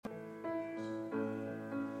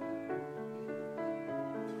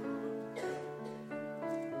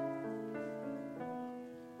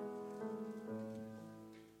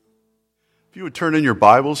If you would turn in your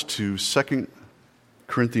Bibles to 2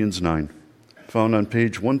 Corinthians 9, found on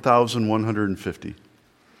page 1150.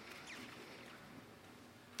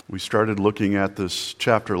 We started looking at this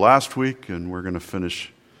chapter last week, and we're going to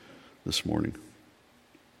finish this morning.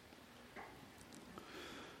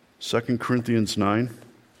 2 Corinthians 9,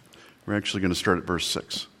 we're actually going to start at verse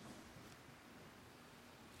 6.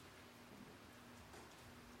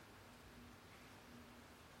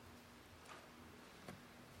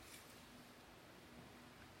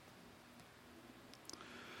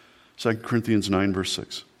 Second Corinthians 9, verse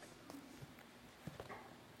 6.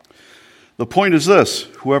 The point is this: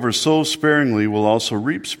 whoever sows sparingly will also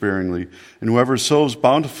reap sparingly, and whoever sows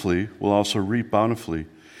bountifully will also reap bountifully.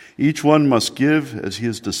 Each one must give as he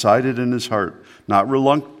has decided in his heart, not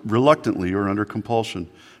reluctantly or under compulsion,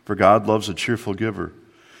 for God loves a cheerful giver.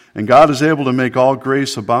 And God is able to make all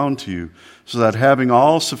grace abound to you, so that having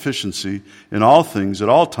all sufficiency in all things at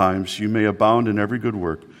all times, you may abound in every good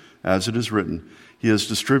work, as it is written, He has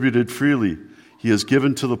distributed freely. He has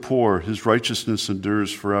given to the poor. His righteousness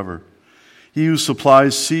endures forever. He who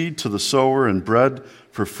supplies seed to the sower and bread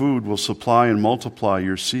for food will supply and multiply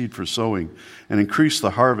your seed for sowing and increase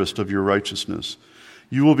the harvest of your righteousness.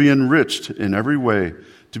 You will be enriched in every way,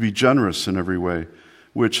 to be generous in every way,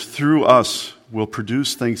 which through us will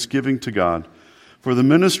produce thanksgiving to God. For the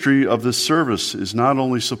ministry of this service is not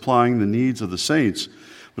only supplying the needs of the saints,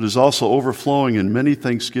 but is also overflowing in many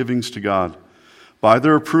thanksgivings to God. By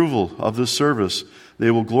their approval of this service,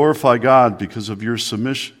 they will glorify God because of your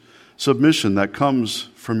submission that comes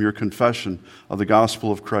from your confession of the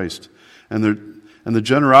gospel of Christ, and the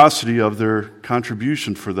generosity of their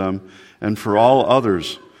contribution for them and for all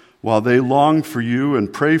others, while they long for you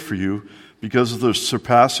and pray for you because of the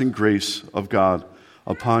surpassing grace of God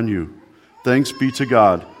upon you. Thanks be to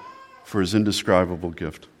God for his indescribable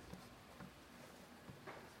gift.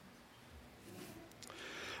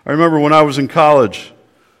 I remember when I was in college,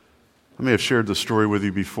 I may have shared this story with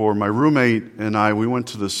you before. My roommate and I, we went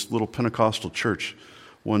to this little Pentecostal church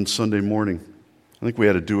one Sunday morning. I think we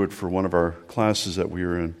had to do it for one of our classes that we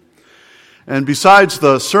were in. And besides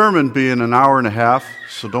the sermon being an hour and a half,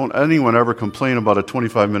 so don't anyone ever complain about a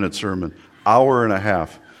 25-minute sermon, hour and a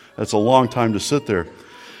half. That's a long time to sit there.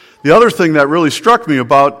 The other thing that really struck me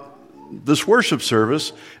about this worship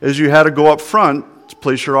service is you had to go up front to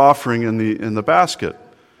place your offering in the basket,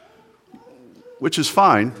 which is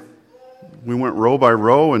fine. We went row by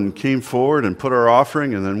row and came forward and put our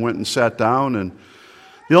offering and then went and sat down. And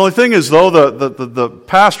the only thing is, though, the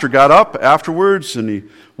pastor got up afterwards and he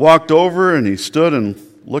walked over and he stood and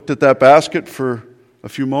looked at that basket for a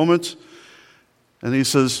few moments. And he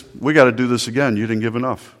says, "We got to do this again. You didn't give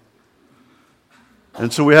enough."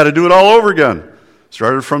 And so we had to do it all over again.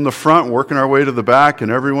 Started from the front, working our way to the back,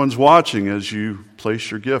 and everyone's watching as you place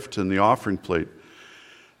your gift in the offering plate.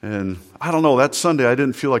 And I don't know, that Sunday I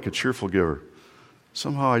didn't feel like a cheerful giver.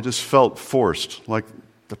 Somehow I just felt forced, like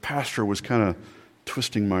the pastor was kind of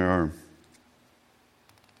twisting my arm.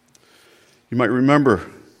 You might remember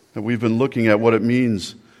that we've been looking at what it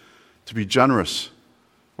means to be generous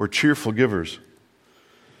or cheerful givers.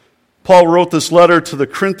 Paul wrote this letter to the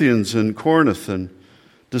Corinthians in Corinth, and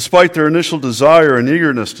despite their initial desire and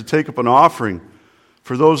eagerness to take up an offering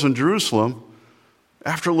for those in Jerusalem,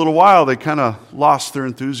 after a little while, they kind of lost their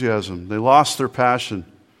enthusiasm. They lost their passion.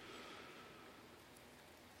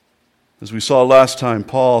 As we saw last time,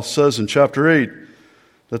 Paul says in chapter 8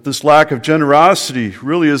 that this lack of generosity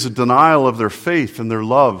really is a denial of their faith and their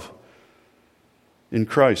love in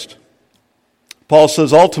Christ. Paul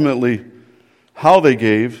says ultimately how they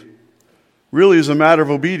gave really is a matter of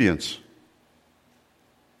obedience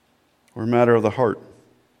or a matter of the heart,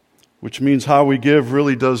 which means how we give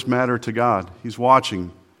really does matter to God. He's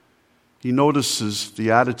watching. He notices the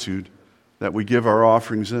attitude that we give our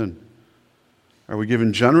offerings in. Are we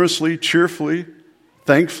giving generously, cheerfully,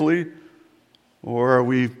 thankfully, or are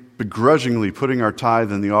we begrudgingly putting our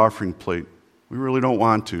tithe in the offering plate? We really don't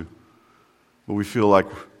want to, but we feel like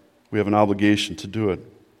we have an obligation to do it.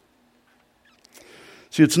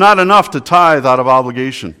 See, it's not enough to tithe out of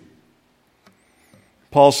obligation.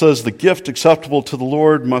 Paul says the gift acceptable to the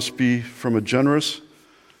Lord must be from a generous,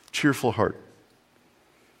 cheerful heart.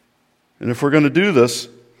 And if we're going to do this,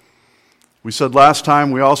 we said last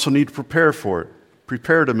time we also need to prepare for it.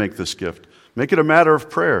 Prepare to make this gift. Make it a matter of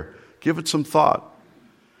prayer. Give it some thought.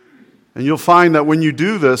 And you'll find that when you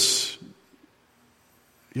do this,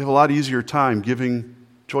 you have a lot easier time giving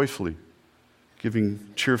joyfully, giving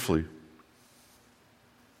cheerfully.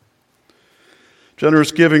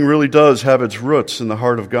 Generous giving really does have its roots in the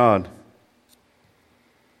heart of God.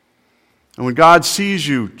 And when God sees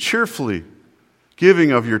you cheerfully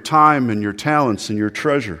giving of your time and your talents and your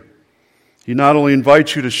treasure. He not only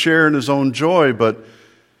invites you to share in his own joy, but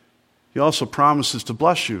he also promises to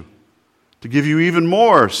bless you, to give you even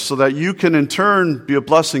more so that you can in turn be a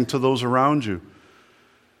blessing to those around you.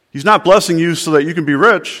 He's not blessing you so that you can be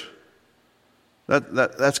rich.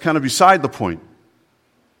 That's kind of beside the point.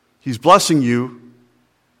 He's blessing you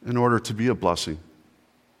in order to be a blessing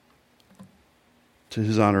to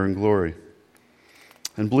his honor and glory.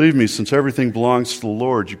 And believe me, since everything belongs to the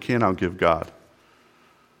Lord, you can't outgive God.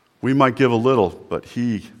 We might give a little, but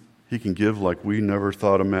he can give like we never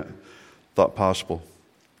thought possible.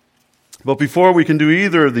 But before we can do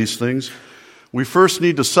either of these things, we first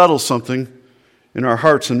need to settle something in our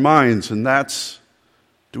hearts and minds, and that's,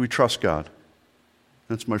 do we trust God?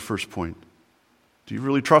 That's my first point. Do you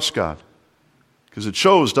really trust God? Because it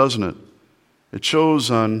shows, doesn't it? It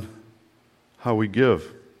shows on how we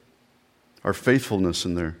give, our faithfulness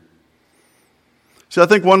in there. See, I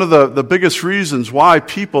think one of the biggest reasons why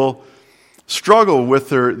people struggle with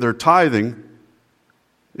their tithing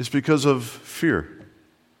is because of fear.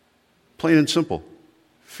 Plain and simple.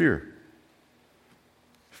 Fear.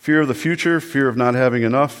 Fear of the future, fear of not having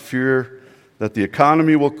enough, fear that the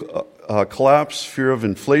economy will collapse, fear of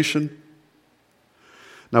inflation.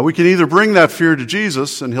 Now, we can either bring that fear to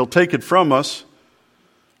Jesus and he'll take it from us,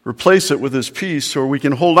 replace it with his peace, or we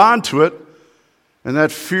can hold on to it and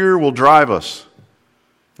that fear will drive us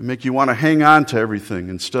and make you want to hang on to everything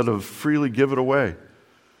instead of freely give it away.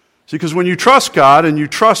 See, because when you trust God and you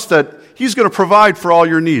trust that he's going to provide for all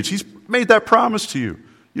your needs, he's made that promise to you.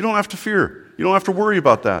 You don't have to fear. You don't have to worry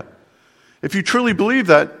about that. If you truly believe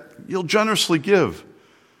that, you'll generously give.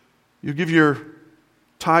 You'll give your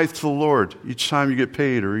tithe to the Lord each time you get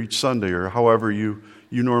paid or each Sunday or however you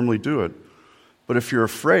normally do it. But if you're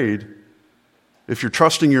afraid, if you're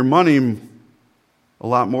trusting your money a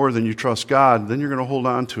lot more than you trust God, then you're going to hold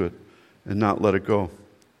on to it and not let it go.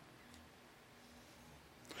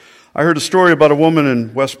 I heard a story about a woman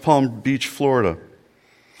in West Palm Beach, Florida.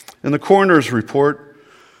 In the coroner's report,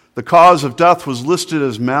 the cause of death was listed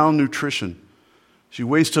as malnutrition. She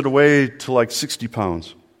wasted away to like 60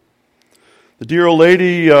 pounds. The dear old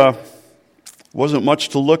lady wasn't much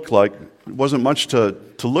to look like. It wasn't much to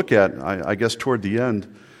look at, I guess, toward the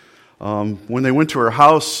end. When they went to her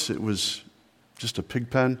house, it was just a pig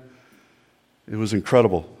pen. It was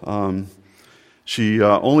incredible. She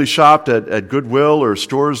only shopped at Goodwill or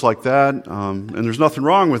stores like that, and there's nothing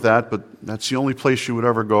wrong with that, but that's the only place she would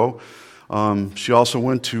ever go. She also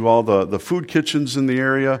went to all the food kitchens in the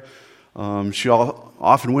area. She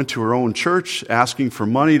often went to her own church asking for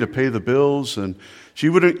money to pay the bills, and she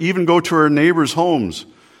would even go to her neighbors' homes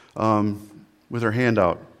with her hand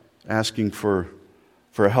out, asking for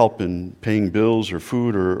help in paying bills or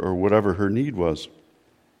food or whatever her need was.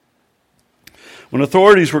 When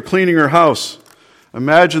authorities were cleaning her house,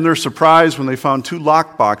 imagine their surprise when they found 2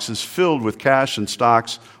 lock boxes filled with cash and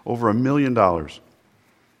stocks over $1 million.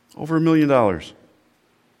 Over $1 million.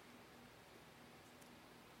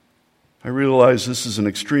 I realize this is an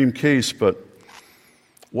extreme case, but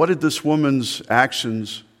what did this woman's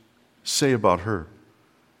actions say about her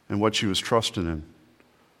and what she was trusting in?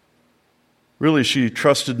 Really, she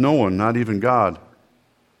trusted no one, not even God.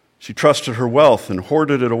 She trusted her wealth and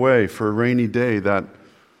hoarded it away for a rainy day that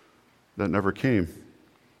never came.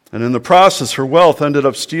 And in the process, her wealth ended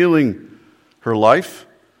up stealing her life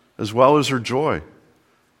as well as her joy.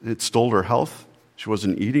 It stole her health. She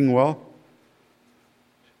wasn't eating well.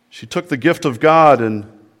 She took the gift of God and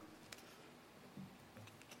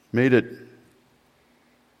made it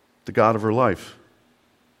the God of her life.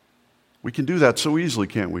 We can do that so easily,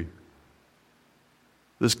 can't we?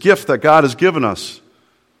 This gift that God has given us,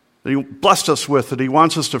 that he blessed us with, that he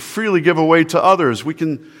wants us to freely give away to others, we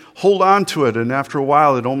can hold on to it, and after a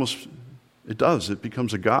while it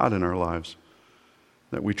becomes a God in our lives,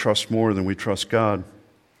 that we trust more than we trust God.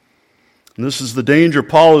 And this is the danger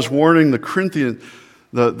Paul is warning the Christians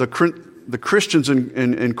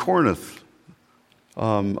in Corinth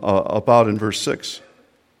about in verse 6.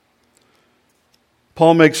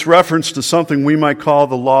 Paul makes reference to something we might call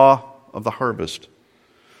the law of the harvest.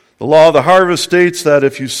 The law of the harvest states that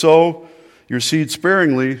if you sow your seed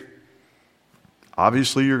sparingly,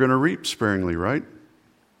 obviously you're going to reap sparingly, right?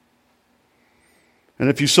 And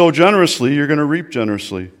if you sow generously, you're going to reap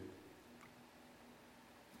generously.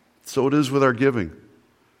 So it is with our giving.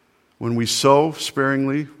 When we sow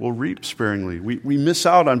sparingly, we'll reap sparingly. We miss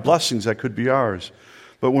out on blessings that could be ours.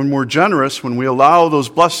 But when we're generous, when we allow those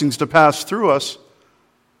blessings to pass through us,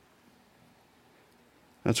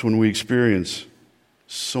 that's when we experience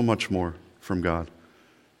so much more from God.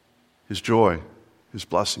 His joy, His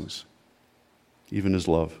blessings. even his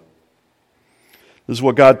love. This is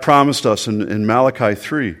what God promised us in Malachi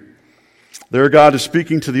 3. There God is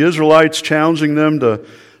speaking to the Israelites, challenging them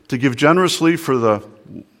to give generously for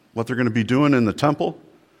what they're going to be doing in the temple.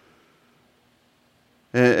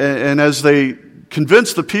 And as they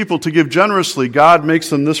convince the people to give generously, God makes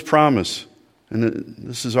them this promise. And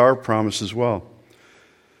this is our promise as well.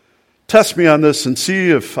 Test me on this and see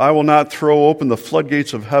if I will not throw open the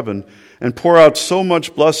floodgates of heaven and pour out so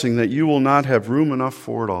much blessing that you will not have room enough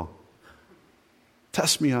for it all.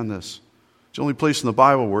 Test me on this. It's the only place in the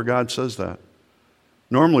Bible where God says that.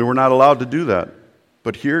 Normally, we're not allowed to do that.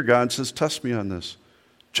 But here, God says, test me on this.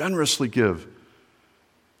 Generously give.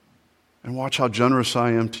 And watch how generous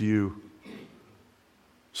I am to you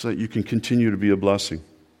so that you can continue to be a blessing.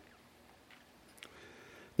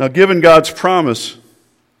 Now, given God's promise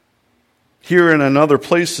here and in other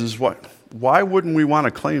places, why wouldn't we want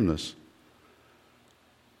to claim this?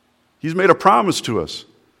 He's made a promise to us.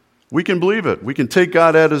 We can believe it. We can take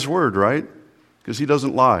God at his word, right? Because he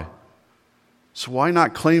doesn't lie. So why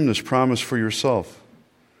not claim this promise for yourself?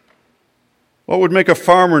 What would make a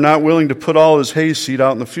farmer not willing to put all his hay seed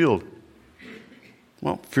out in the field?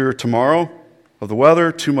 Well, fear of tomorrow, of the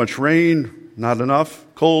weather, too much rain, not enough,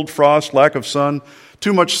 cold, frost, lack of sun,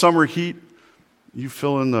 too much summer heat. You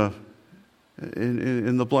fill in the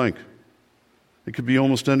blank. It could be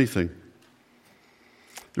almost anything.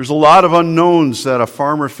 There's a lot of unknowns that a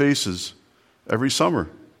farmer faces every summer.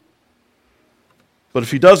 But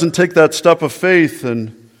if he doesn't take that step of faith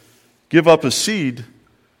and give up his seed,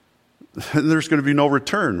 then there's going to be no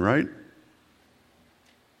return, right?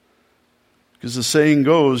 Because the saying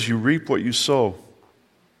goes, you reap what you sow.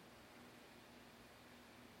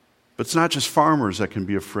 But it's not just farmers that can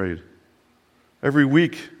be afraid. Every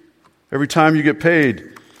week, every time you get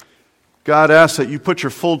paid, God asks that you put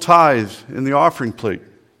your full tithe in the offering plate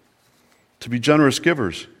to be generous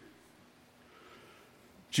givers.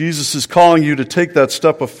 Jesus is calling you to take that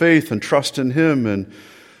step of faith and trust in him. And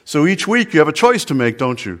so each week you have a choice to make,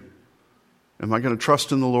 don't you? Am I going to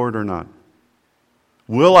trust in the Lord or not?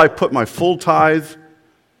 Will I put my full tithe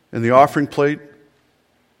in the offering plate,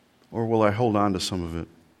 or will I hold on to some of it?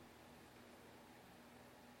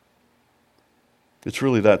 It's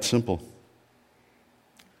really that simple.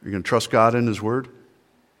 Are you going to trust God in his word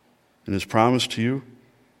and his promise to you?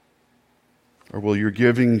 Or will your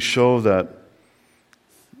giving show that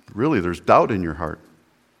really there's doubt in your heart,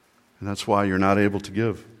 and that's why you're not able to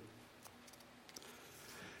give?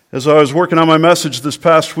 As I was working on my message this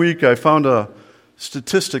past week, I found a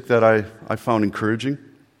statistic that I found encouraging. A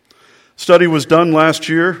study was done last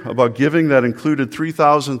year about giving that included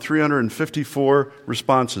 3,354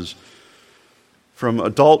 responses from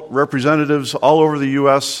adult representatives all over the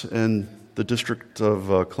U.S. and the District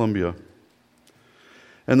of Columbia.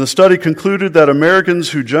 And the study concluded that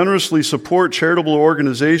Americans who generously support charitable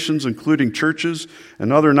organizations, including churches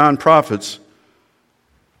and other nonprofits,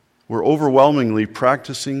 were overwhelmingly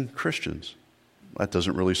practicing Christians. That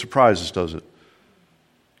doesn't really surprise us, does it?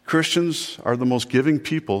 Christians are the most giving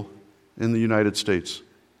people in the United States.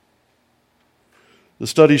 The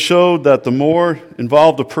study showed that the more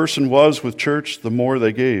involved a person was with church, the more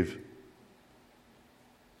they gave.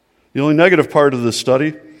 The only negative part of this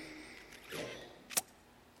study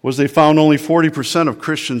was they found only 40% of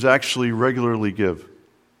Christians actually regularly give.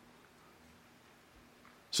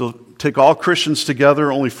 So take all Christians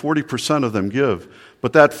together, only 40% of them give.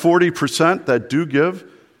 But that 40% that do give,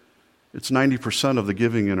 it's 90% of the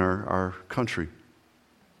giving in our country.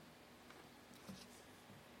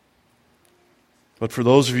 But for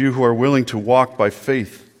those of you who are willing to walk by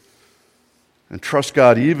faith and trust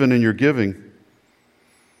God even in your giving,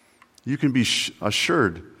 you can be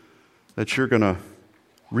assured that you're going to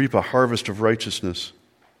reap a harvest of righteousness.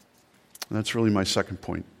 And that's really my second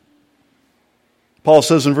point. Paul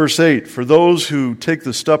says in verse 8, "For those who take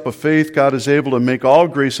the step of faith, God is able to make all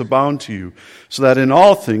grace abound to you, so that in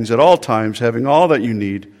all things, at all times, having all that you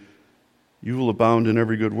need, you will abound in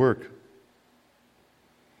every good work."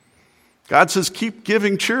 God says, keep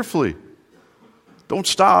giving cheerfully. Don't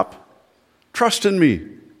stop. Trust in me.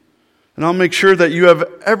 And I'll make sure that you have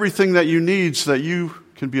everything that you need so that you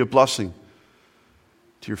can be a blessing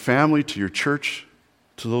to your family, to your church,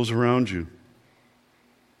 to those around you.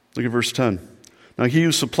 Look at verse 10. "Now he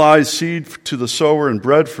who supplies seed to the sower and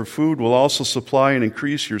bread for food will also supply and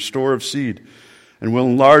increase your store of seed and will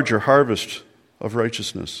enlarge your harvest of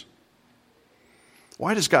righteousness."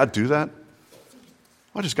 Why does God do that?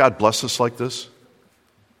 Why does God bless us like this?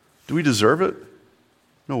 Do we deserve it?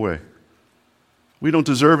 No way. We don't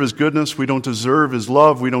deserve his goodness. We don't deserve his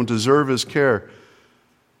love. We don't deserve his care.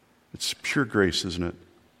 It's pure grace, isn't it?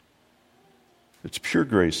 It's pure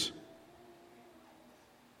grace.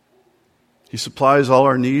 He supplies all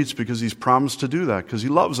our needs because He's promised to do that, because He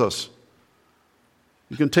loves us.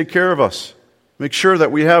 He can take care of us, make sure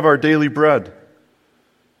that we have our daily bread.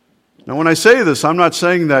 Now, when I say this, I'm not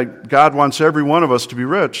saying that God wants every one of us to be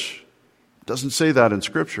rich. It doesn't say that in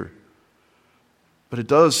Scripture. But it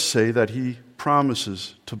does say that He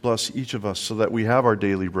promises to bless each of us so that we have our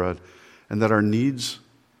daily bread and that our needs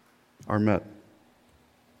are met.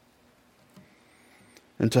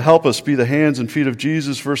 And to help us be the hands and feet of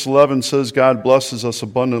Jesus, verse 11 says God blesses us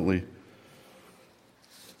abundantly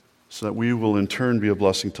so that we will in turn be a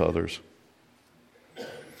blessing to others.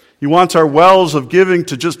 He wants our wells of giving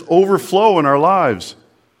to just overflow in our lives,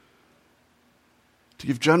 to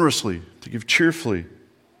give generously, to give cheerfully,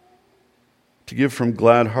 to give from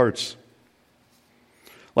glad hearts.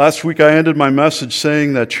 Last week I ended my message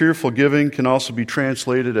saying that cheerful giving can also be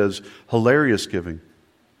translated as hilarious giving.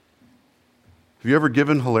 Have you ever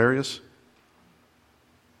given hilarious?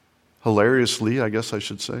 Hilariously, I guess I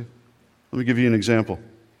should say. Let me give you an example.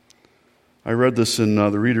 I read this in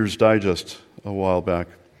the Reader's Digest a while back.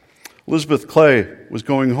 Elizabeth Clay was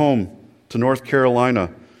going home to North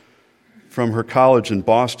Carolina from her college in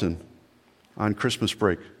Boston on Christmas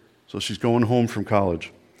break. So she's going home from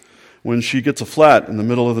college. When she gets a flat in the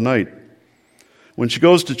middle of the night, when she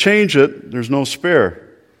goes to change it, there's no spare.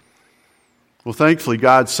 Well, thankfully,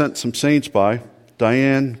 God sent some saints by,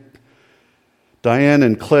 Diane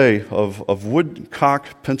and Clay of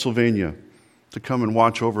Woodcock, Pennsylvania, to come and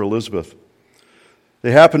watch over Elizabeth.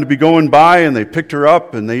 They happened to be going by, and they picked her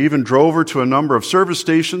up, and they even drove her to a number of service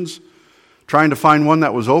stations, trying to find one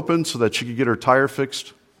that was open so that she could get her tire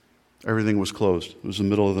fixed. Everything was closed. It was the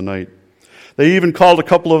middle of the night. They even called a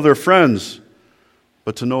couple of their friends,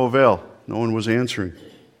 but to no avail. No one was answering.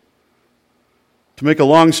 To make a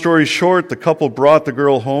long story short, the couple brought the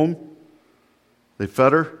girl home. They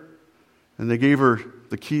fed her, and they gave her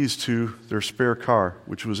the keys to their spare car,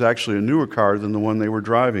 which was actually a newer car than the one they were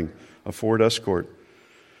driving, a Ford Escort.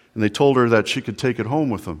 And they told her that she could take it home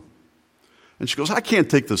with them. And she goes, I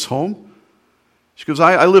can't take this home. She goes,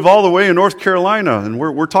 I live all the way in North Carolina, and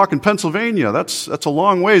we're talking Pennsylvania. That's a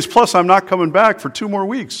long ways. Plus, I'm not coming back for 2 more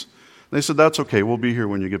weeks. And they said, that's okay. We'll be here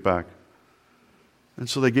when you get back. And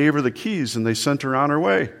so they gave her the keys, and they sent her on her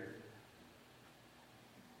way.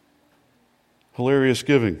 Hilarious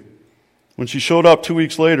giving. When she showed up 2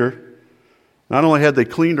 weeks later, not only had they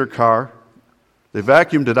cleaned her car, they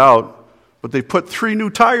vacuumed it out, but they put 3 new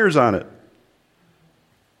tires on it.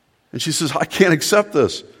 And she says, I can't accept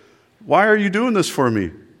this. Why are you doing this for me?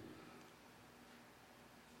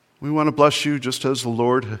 We want to bless you just as the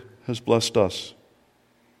Lord has blessed us.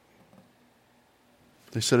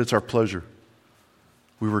 They said, it's our pleasure.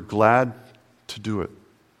 We were glad to do it.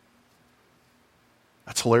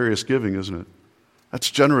 That's hilarious giving, isn't it? That's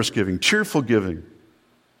generous giving, cheerful giving.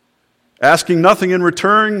 Asking nothing in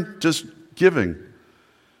return, just giving.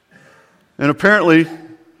 And apparently,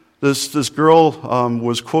 this girl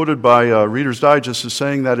was quoted by Reader's Digest as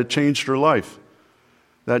saying that it changed her life.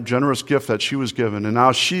 That generous gift that she was given. And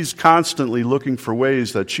now she's constantly looking for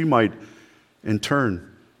ways that she might, in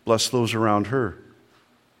turn, bless those around her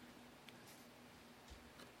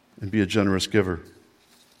and be a generous giver.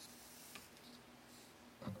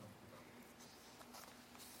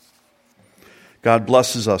 God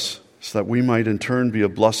blesses us so that we might in turn be a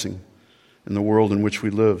blessing in the world in which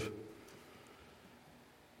we live.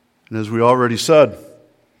 And as we already said,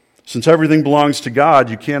 since everything belongs to God,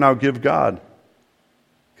 you can't outgive God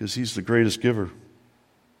because He's the greatest giver.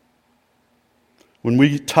 When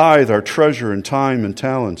we tithe our treasure and time and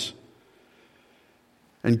talents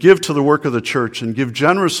and give to the work of the church and give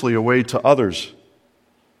generously away to others,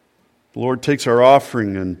 the Lord takes our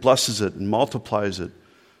offering and blesses it and multiplies it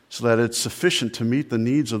so that it's sufficient to meet the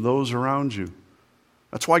needs of those around you.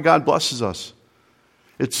 That's why God blesses us.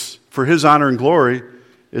 It's for His honor and glory.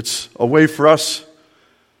 It's a way for us,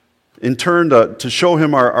 in turn, to show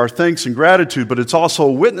Him our thanks and gratitude, but it's also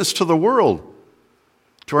a witness to the world,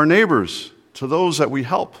 to our neighbors, to those that we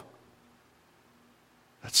help.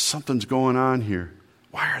 That something's going on here.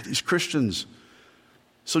 Why are these Christians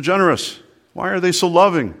so generous? Why are they so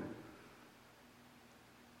loving?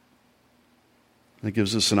 And it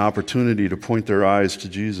gives us an opportunity to point their eyes to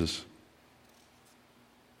Jesus.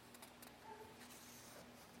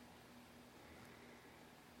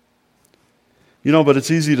 You know, but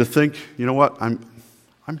it's easy to think, you know what,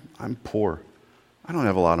 I'm poor. I don't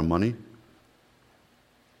have a lot of money.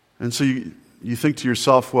 And so you think to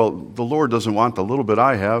yourself, well, the Lord doesn't want the little bit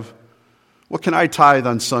I have. What can I tithe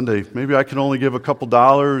on Sunday? Maybe I can only give a couple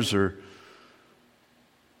dollars, or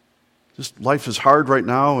just life is hard right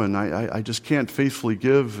now, and I just can't faithfully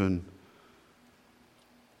give. And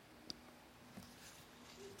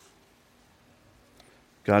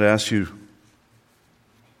God asks you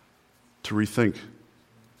to rethink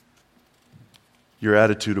your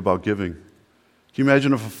attitude about giving. Can you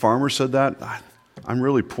imagine if a farmer said that? I'm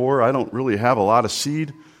really poor. I don't really have a lot of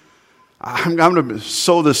seed. I'm going to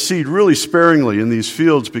sow this seed really sparingly in these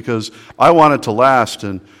fields because I want it to last,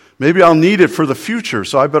 and maybe I'll need it for the future,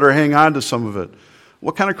 so I better hang on to some of it.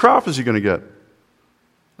 What kind of crop is he going to get?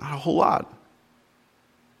 Not a whole lot.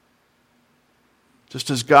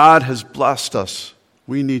 Just as God has blessed us,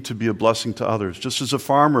 we need to be a blessing to others. Just as a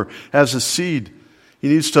farmer has a seed, he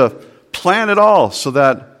needs to plant it all so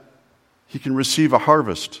that he can receive a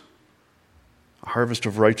harvest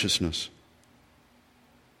of righteousness.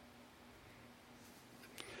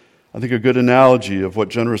 I think a good analogy of what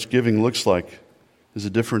generous giving looks like is the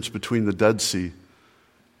difference between the Dead Sea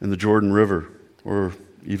and the Jordan River, or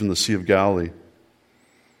even the Sea of Galilee.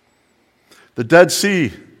 The Dead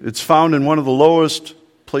Sea, it's found in one of the lowest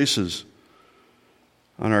places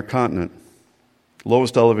on our continent,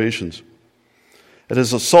 lowest elevations. It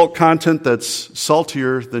has a salt content that's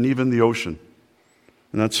saltier than even the ocean.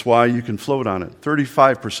 And that's why you can float on it.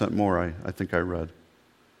 35% more, I think I read.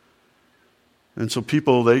 And so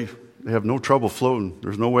people, they have no trouble floating.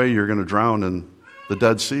 There's no way you're going to drown in the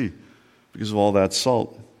Dead Sea because of all that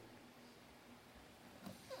salt.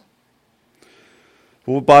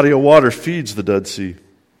 But what body of water feeds the Dead Sea?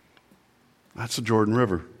 That's the Jordan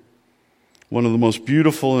River. One of the most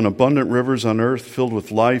beautiful and abundant rivers on earth, filled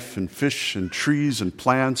with life and fish and trees and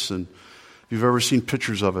plants. And if you've ever seen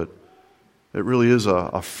pictures of it, it really is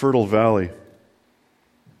a fertile valley.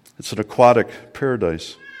 It's an aquatic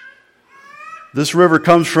paradise. This river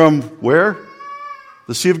comes from where?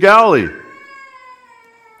 The Sea of Galilee.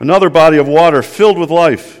 Another body of water filled with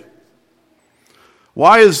life.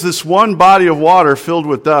 Why is this one body of water filled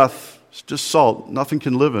with death? It's just salt. Nothing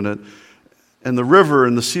can live in it. And the river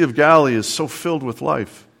and the Sea of Galilee is so filled with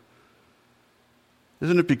life.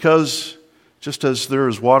 Isn't it because just as there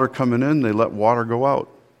is water coming in, they let water go out?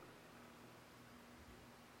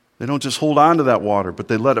 They don't just hold on to that water, but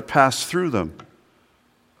they let it pass through them.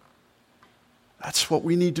 That's what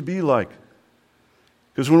we need to be like.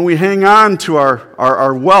 Because when we hang on to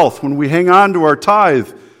our wealth, when we hang on to our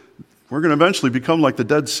tithe, we're going to eventually become like the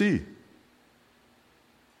Dead Sea.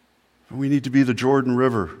 We need to be the Jordan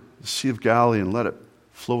River, the Sea of Galilee, and let it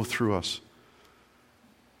flow through us.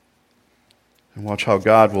 And watch how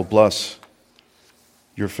God will bless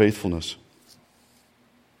your faithfulness.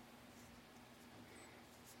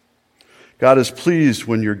 God is pleased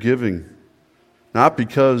when you're giving, not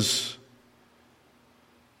because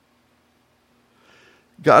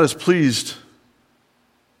God is pleased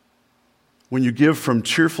when you give from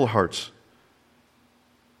cheerful hearts.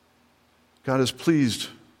 God is pleased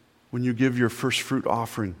when you give your first fruit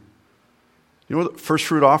offering. You know what the first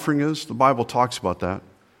fruit offering is? The Bible talks about that.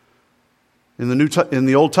 In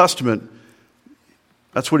the Old Testament,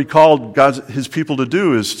 that's what he called his people to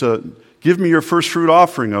do, is to give me your first fruit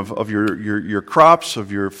offering of your crops,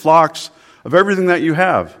 of your flocks, of everything that you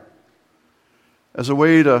have, as a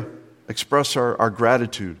way to express our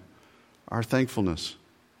gratitude, our thankfulness.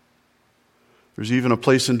 There's even a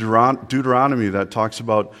place in Deuteronomy that talks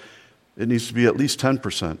about it needs to be at least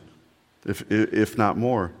 10%, if not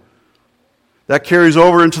more. That carries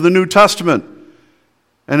over into the New Testament.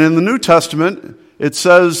 And in the New Testament, it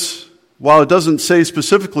says, while it doesn't say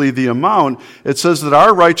specifically the amount, it says that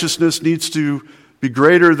our righteousness needs to be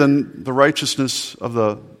greater than the righteousness of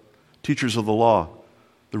the teachers of the law,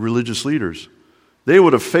 the religious leaders. They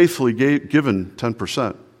would have faithfully given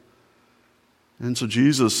 10%. And so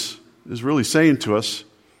Jesus is really saying to us,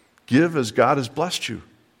 give as God has blessed you.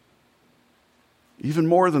 Even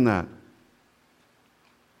more than that.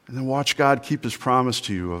 And then watch God keep his promise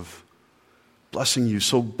to you of blessing you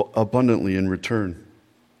so abundantly in return.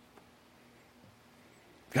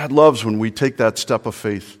 God loves when we take that step of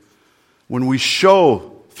faith, when we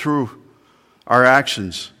show through our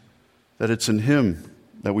actions that it's in him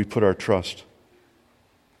that we put our trust.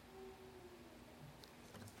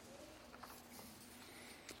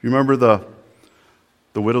 You remember the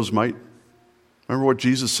widow's mite? Remember what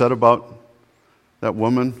Jesus said about that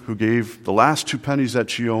woman who gave the last 2 pennies that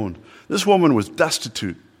she owned? This woman was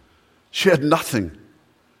destitute. She had nothing.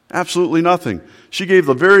 Absolutely nothing. She gave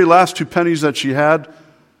the very last 2 pennies that she had.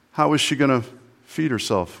 How was she going to feed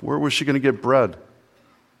herself? Where was she going to get bread?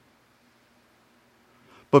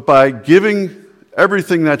 But by giving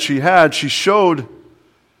everything that she had, she showed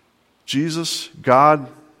Jesus, God,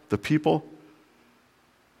 the people,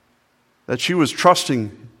 that she was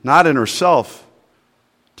trusting not in herself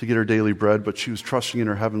to get her daily bread, but she was trusting in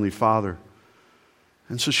her Heavenly Father.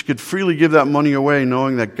 And so she could freely give that money away,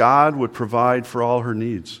 knowing that God would provide for all her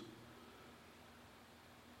needs.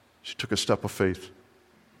 She took a step of faith.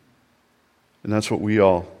 And that's what we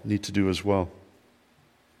all need to do as well.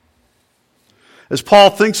 As Paul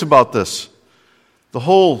thinks about this, the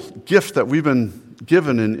whole gift that we've been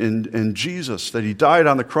given in Jesus, that he died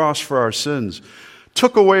on the cross for our sins,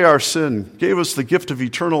 took away our sin, gave us the gift of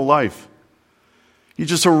eternal life. He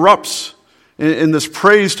just erupts in this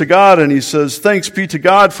praise to God, and he says, thanks be to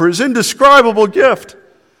God for his indescribable gift.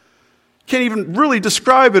 Can't even really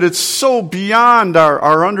describe it. It's so beyond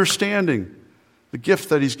our understanding, the gift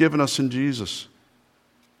that he's given us in Jesus.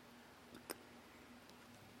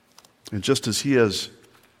 And just as he has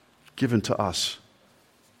given to us,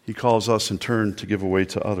 he calls us in turn to give away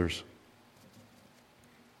to others.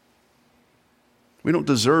 We don't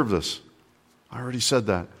deserve this. I already said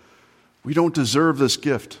that. We don't deserve this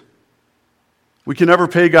gift. We can never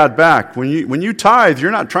pay God back. When you tithe,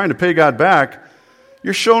 you're not trying to pay God back.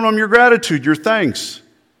 You're showing him your gratitude, your thanks.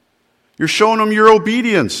 You're showing him your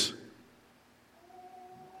obedience.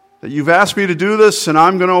 That you've asked me to do this and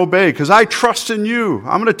I'm going to obey because I trust in you.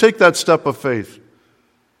 I'm going to take that step of faith.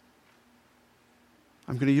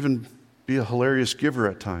 I'm going to even be a hilarious giver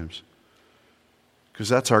at times because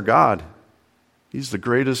that's our God. He's the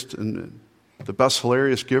greatest and the best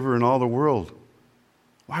hilarious giver in all the world.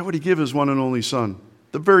 Why would he give his one and only son?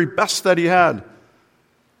 The very best that he had.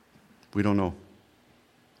 We don't know.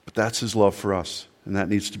 But that's his love for us, and that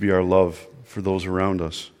needs to be our love for those around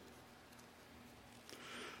us.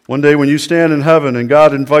 One day when you stand in heaven and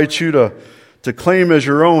God invites you to claim as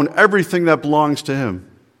your own everything that belongs to him.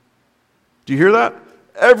 Do you hear that?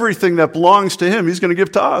 Everything that belongs to him, he's going to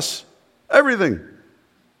give to us. Everything.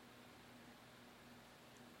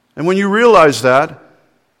 And when you realize that,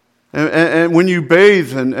 and when you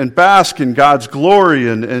bathe and bask in God's glory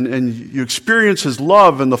and you experience his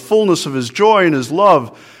love and the fullness of his joy and his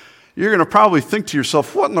love, you're going to probably think to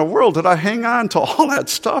yourself, what in the world did I hang on to all that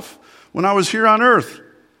stuff when I was here on earth?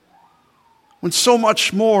 When so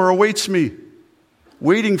much more awaits me,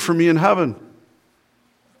 waiting for me in heaven.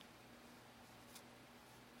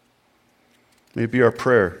 May it be our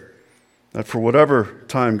prayer that for whatever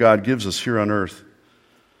time God gives us here on earth,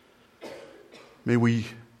 may we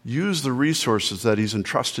use the resources that he's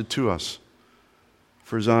entrusted to us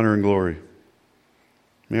for his honor and glory.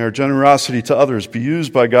 May our generosity to others be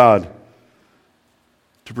used by God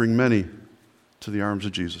to bring many to the arms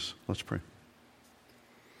of Jesus. Let's pray.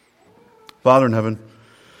 Father in heaven,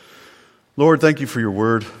 Lord, thank you for your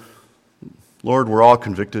word. Lord, we're all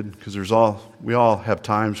convicted because we all have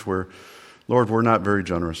times where, Lord, we're not very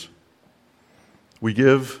generous. We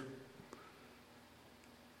give,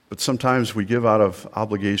 but sometimes we give out of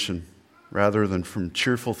obligation rather than from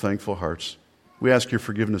cheerful, thankful hearts. We ask your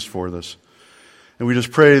forgiveness for this. And we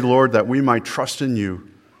just pray, Lord, that we might trust in you.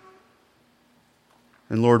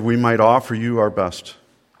 And Lord, we might offer you our best.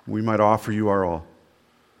 We might offer you our all.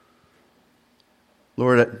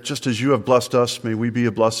 Lord, just as you have blessed us, may we be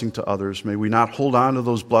a blessing to others. May we not hold on to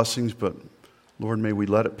those blessings, but Lord, may we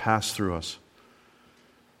let it pass through us.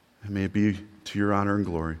 And may it be to your honor and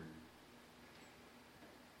glory.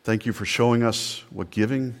 Thank you for showing us what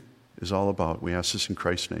giving is all about. We ask this in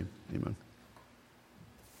Christ's name. Amen.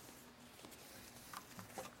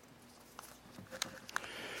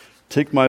 Take my